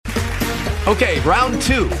Okay, round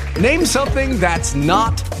two. Name something that's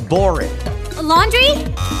not boring. A laundry?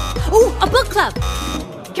 Ooh, a book club.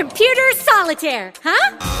 Computer solitaire,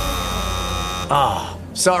 huh? Ah,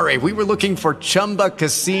 sorry, we were looking for Chumba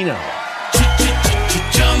Casino.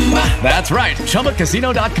 That's right.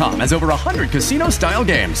 ChumbaCasino.com has over 100 casino-style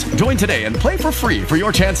games. Join today and play for free for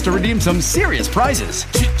your chance to redeem some serious prizes.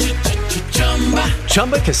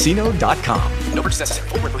 ChumbaCasino.com. No purchase necessary.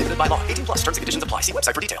 Void where prohibited by law. 18 plus. Terms and conditions apply. See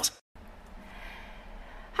website for details.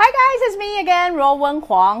 Hi guys, it's me again, Rowan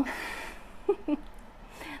Huang.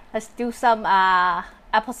 Let's do some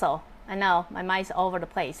episode. I know my mind's all over the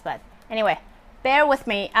place, but anyway, bear with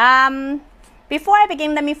me. Before I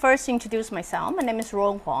begin, let me first introduce myself. My name is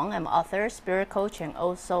Rowan Huang. I'm an author, spirit coach, and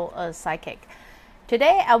also a psychic.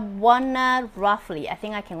 Today, I wanna I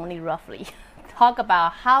think I can only roughly talk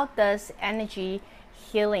about how does energy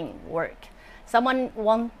healing work.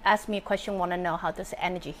 Someone asked me a question, want to know how does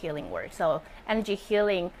energy healing work. So energy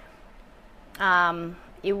healing,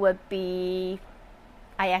 it would be,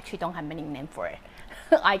 I actually don't have many name for it.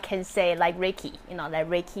 I can say like Reiki, like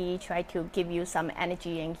Reiki try to give you some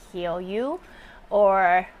energy and heal you,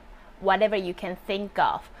 or whatever you can think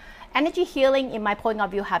of. Energy healing, in my point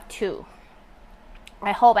of view, have two.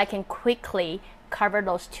 I hope I can quickly cover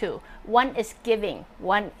those two. One is giving,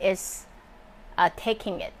 one is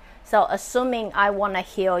taking it. So assuming I want to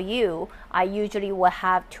heal you, I usually will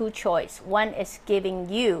have two choices. One is giving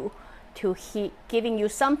you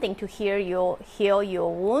something to heal your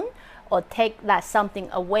wound, or take that something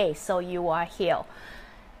away so you are healed.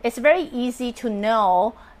 It's very easy to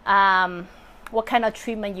know what kind of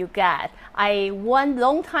treatment you get. I one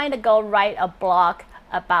long time ago write a blog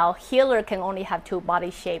about healer can only have two body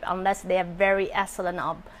shape unless they are very excellent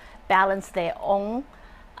of balance their own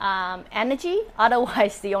energy.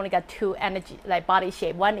 Otherwise, they only got two energy like body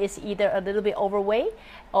shape. One is either a little bit overweight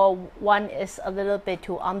or one is a little bit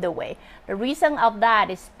too underweight. The reason of that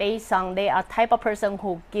is based on they are type of person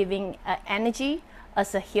who giving energy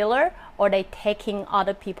as a healer, or they taking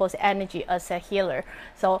other people's energy as a healer.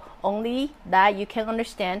 So only that you can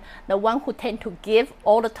understand. The one who tend to give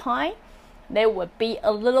all the time, they would be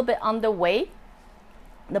a little bit underweight.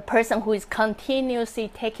 The person who is continuously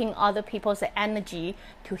taking other people's energy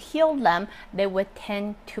to heal them, they would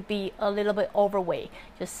tend to be a little bit overweight,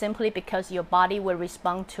 just simply because your body will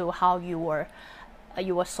respond to how your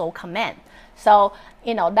soul command. So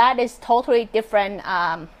that is totally different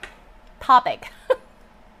topic.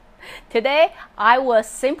 Today I will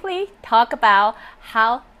simply talk about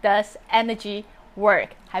how does energy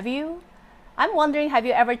work. I'm wondering, have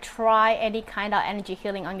you ever tried any kind of energy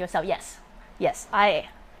healing on yourself? Yes,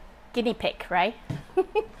 guinea pig, right?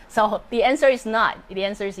 So the answer is not. The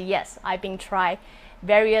answer is yes. I've been tried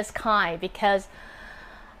various kind because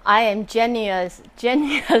I am genuinely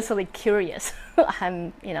curious.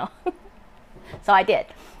 So I did.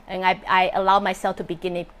 And I allowed myself to be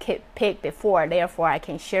guinea pig before, therefore I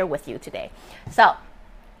can share with you today. So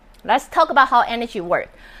let's talk about how energy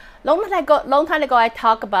works. Long time ago, I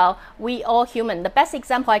talked about we all human. The best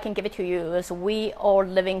example I can give it to you is we all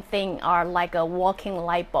living thing are like a walking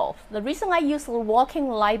light bulb. The reason I use the walking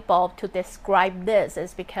light bulb to describe this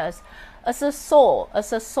is because as a soul,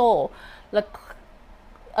 as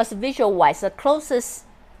visual-wise, the closest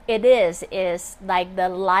it is like the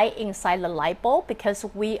light inside the light bulb, because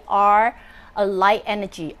we are a light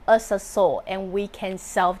energy as a soul, and we can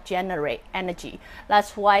self-generate energy.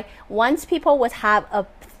 That's why once people would have a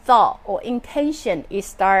thought or intention, it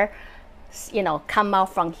start come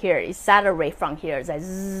out from here, it saturate from here, it's like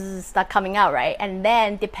zzz, start coming out, right? And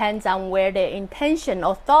then depends on where the intention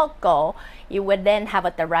or thought go, you would then have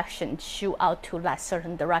a direction, shoot out to that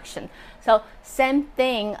certain direction. So same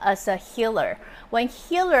thing as a healer. When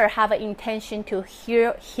healer have an intention to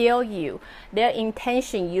heal you, their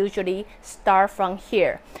intention usually start from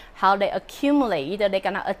here. How they accumulate, either they're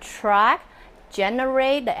gonna attract,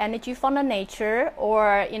 generate the energy from the nature,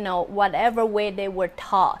 or whatever way they were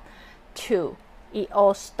taught to. It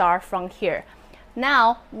all start from here.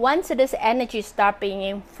 Now, once this energy start being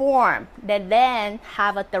informed, they then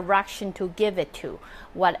have a direction to give it to,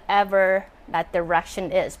 whatever that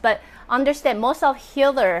direction is. But understand, most of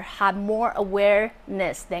healers have more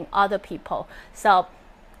awareness than other people. So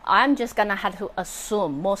I'm just gonna have to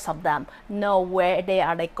assume most of them know where they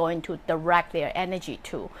are going to direct their energy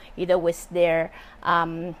to, either with their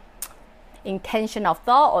intention of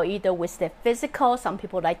thought, or either with their physical. Some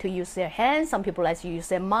people like to use their hands, some people like to use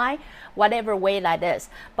their mind, whatever way that is.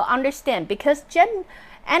 But understand, because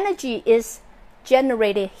energy is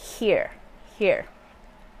generated here.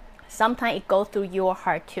 Sometimes it goes through your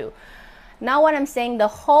heart too. Now what I'm saying,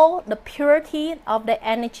 the purity of the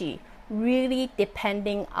energy really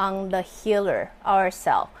depending on the healer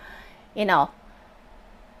ourselves. You know,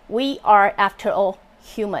 we are after all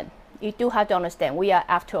human. You do have to understand, we are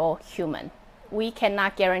after all human. We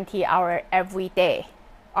cannot guarantee our every day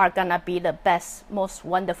are gonna be the best, most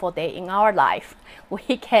wonderful day in our life.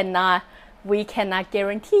 We cannot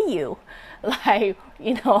guarantee you, like,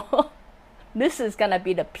 you know, this is gonna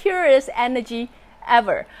be the purest energy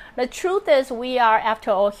ever. The truth is, we are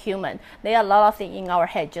after all human. There are a lot of things in our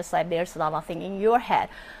head, just like there's a lot of things in your head.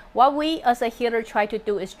 What we as a healer try to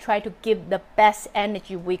do is try to give the best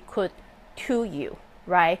energy we could to you,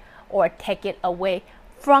 right? Or take it away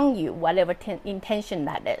from you, whatever intention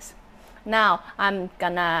that is. Now, I'm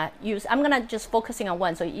gonna just focusing on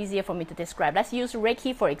one, so it's easier for me to describe. Let's use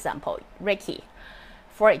Reiki, for example.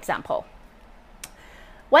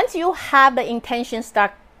 Once you have the intention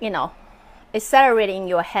start, you know, accelerating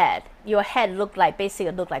your head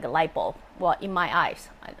basically look like a light bulb. Well, in my eyes,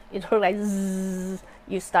 it looks like zzz.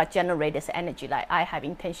 You start generate this energy, like I have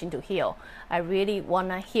intention to heal. I really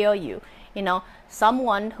wanna heal you. You know,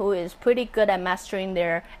 someone who is pretty good at mastering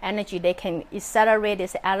their energy, they can accelerate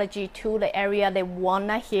this energy to the area they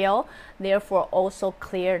wanna heal. Therefore, also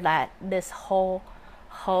clear that this whole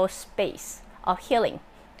space of healing.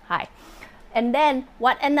 Hi. And then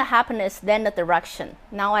what ends up happening is then the direction.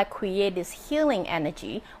 Now I create this healing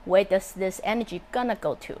energy. Where does this energy gonna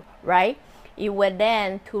go to, right? It will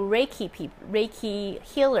then to Reiki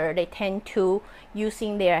healer, they tend to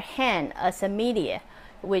using their hand as a media,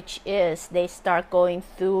 which is they start going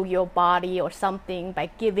through your body or something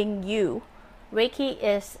by giving you. Reiki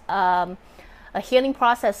is a healing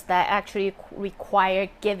process that actually require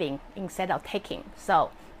giving instead of taking.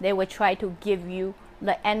 So they will try to give you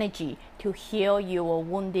the energy to heal your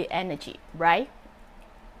wounded energy, right?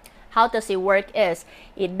 How does it work is,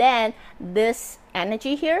 this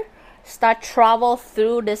energy here start travel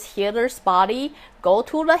through this healer's body, go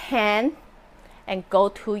to the hand, and go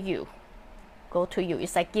to you.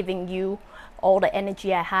 It's like giving you all the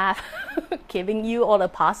energy I have, giving you all the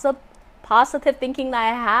positive thinking that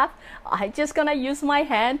I have. I'm just gonna use my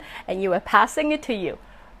hand, and you are passing it to you,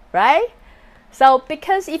 right? So,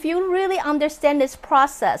 because if you really understand this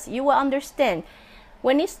process, you will understand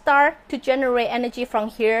when it start to generate energy from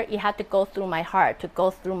here, it had to go through my heart, to go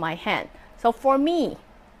through my hand. So for me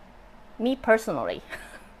personally,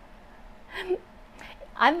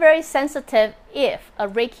 I'm very sensitive if a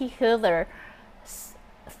Reiki healer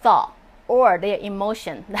thought or their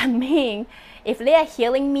emotion. That means if they are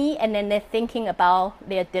healing me and then they're thinking about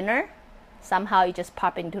their dinner, somehow it just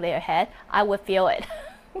pop into their head, I would feel it.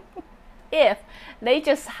 If they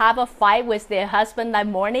just have a fight with their husband that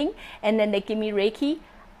morning and then they give me Reiki,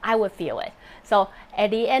 I would feel it. So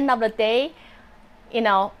at the end of the day, you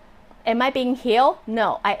know, am I being healed?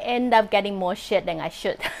 No, I end up getting more shit than I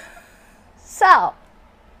should. So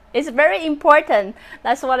it's very important.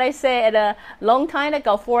 That's what I said a long time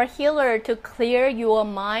ago, for a healer to clear your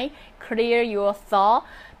mind, clear your thought,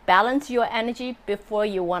 balance your energy before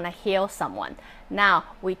you want to heal someone. Now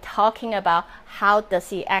we're talking about how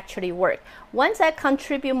does it actually work. Once I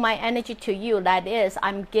contribute my energy to you, that is,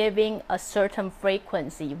 I'm giving a certain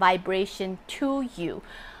frequency, vibration to you.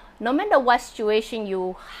 No matter what situation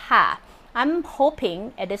you have, I'm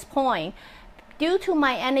hoping at this point, due to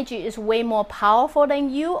my energy is way more powerful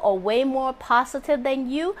than you or way more positive than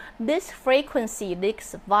you, this frequency,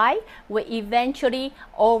 this vibe will eventually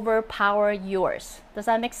overpower yours. Does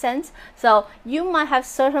that make sense? So you might have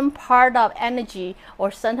certain part of energy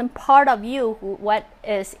or certain part of you what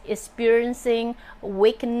is experiencing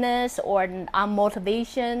weakness or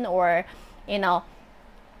unmotivation or, you know,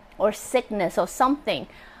 or sickness or something.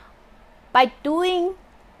 By doing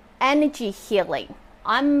energy healing,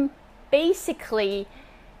 I'm basically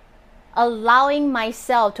allowing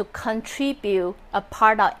myself to contribute a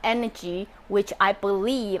part of energy which I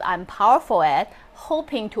believe I'm powerful at,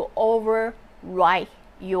 hoping to override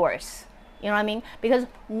yours. You know what I mean? Because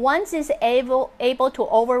once it's able to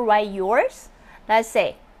override yours, let's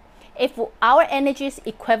say, if our energy is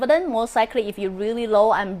equivalent, most likely if you're really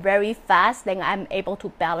low, I'm very fast, then I'm able to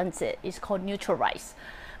balance it. It's called neutralize.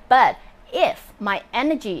 But if my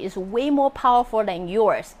energy is way more powerful than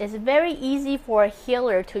yours, it's very easy for a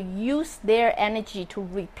healer to use their energy to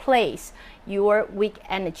replace your weak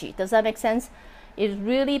energy. Does that make sense? It's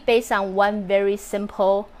really based on one very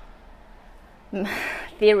simple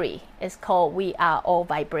theory. It's called we are all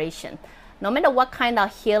vibration. No matter what kind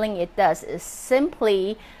of healing it does, it's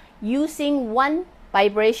simply using one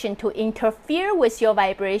vibration to interfere with your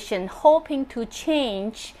vibration, hoping to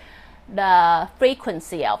change the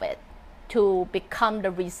frequency of it to become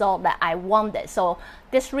the result that I wanted. So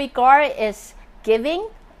disregard is giving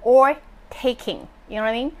or taking. You know what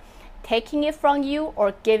I mean? Taking it from you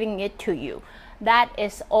or giving it to you. That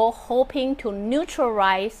is all hoping to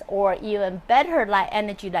neutralize or even better that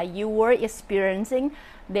energy that you were experiencing.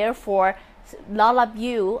 Therefore, a lot of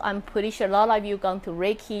you, I'm pretty sure a lot of you gone to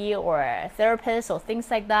Reiki or a therapist or things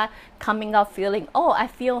like that, coming up feeling, oh, I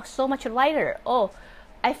feel so much lighter. Oh,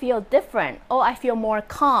 I feel different. Oh, I feel more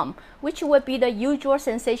calm, which would be the usual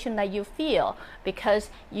sensation that you feel because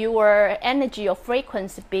your energy or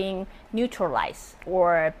frequency being neutralized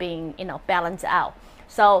or being, balanced out.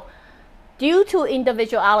 So due to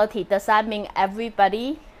individuality, does that mean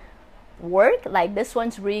everybody work? Like this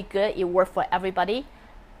one's really good, it works for everybody?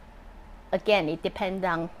 Again, it depends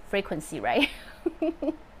on frequency, right?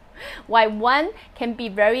 While one can be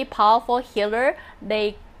very powerful healer,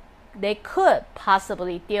 they could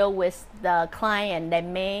possibly deal with the client that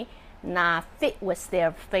may not fit with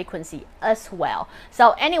their frequency as well.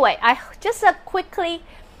 So anyway, I just quickly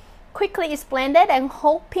explained it and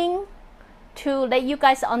hoping to let you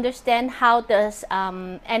guys understand how does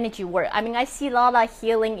energy work. I mean, I see a lot of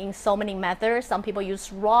healing in so many methods. Some people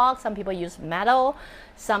use rock, some people use metal,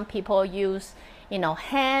 some people use,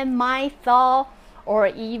 hand, mind, thought, or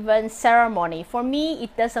even ceremony. For me,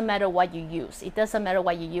 it doesn't matter what you use. It doesn't matter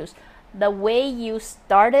what you use. The way you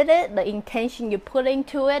started it, the intention you put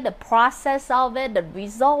into it, the process of it, the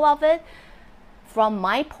result of it, from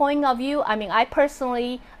my point of view, I mean, I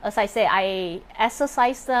personally, as I say, I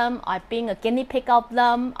exercise them. I've been a guinea pig of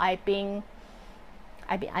them. I'm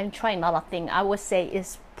trying a lot of things. I would say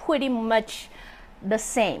it's pretty much the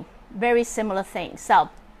same, very similar thing. So,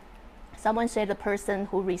 someone said the person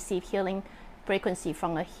who received healing frequency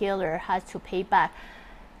from a healer has to pay back.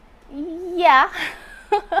 Yeah.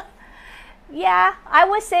 Yeah, I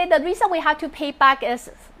would say the reason we have to pay back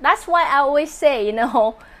is, that's why I always say,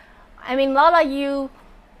 I mean, a lot of you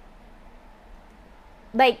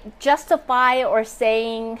like justify or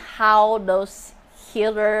saying how those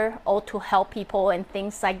healers ought to help people and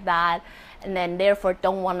things like that, and then therefore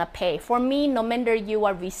don't want to pay. For me, no matter you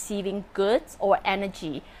are receiving goods or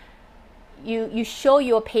energy, you show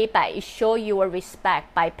your payback, you show your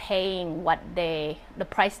respect by paying the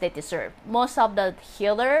price they deserve. Most of the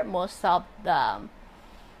healer, most of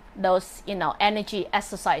those energy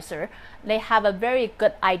exerciser, they have a very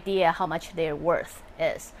good idea how much their worth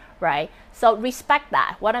is, right? So respect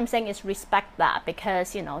that. What I'm saying is respect that,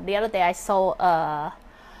 because the other day I saw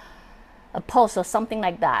a post or something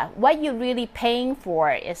like that. What you're really paying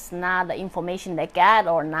for is not the information they get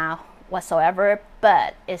or not whatsoever,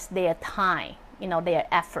 but it's their time, their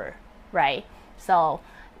effort, right? So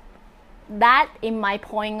that, in my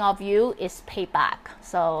point of view, is payback.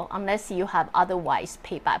 So unless you have otherwise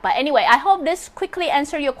payback. But anyway, I hope this quickly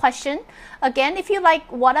answered your question. Again, if you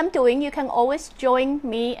like what I'm doing, you can always join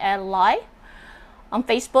me at live on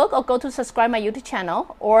Facebook or go to subscribe my YouTube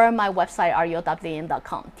channel or my website,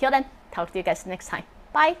 ariel.vn.com. Till then, talk to you guys next time.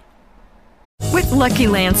 Bye. With Lucky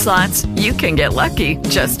Land Slots, you can get lucky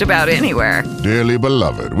just about anywhere. Dearly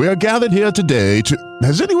beloved, we are gathered here today to...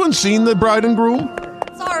 Has anyone seen the bride and groom?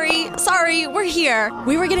 Sorry, we're here.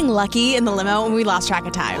 We were getting lucky in the limo and we lost track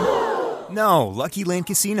of time. No, Lucky Land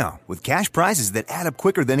Casino, with cash prizes that add up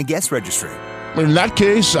quicker than a guest registry. In that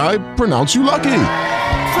case, I pronounce you lucky.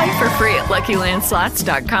 Play for free at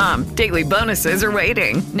LuckyLandSlots.com. Daily bonuses are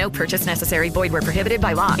waiting. No purchase necessary. Void where prohibited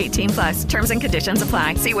by law. 18+. Terms and conditions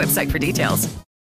apply. See website for details.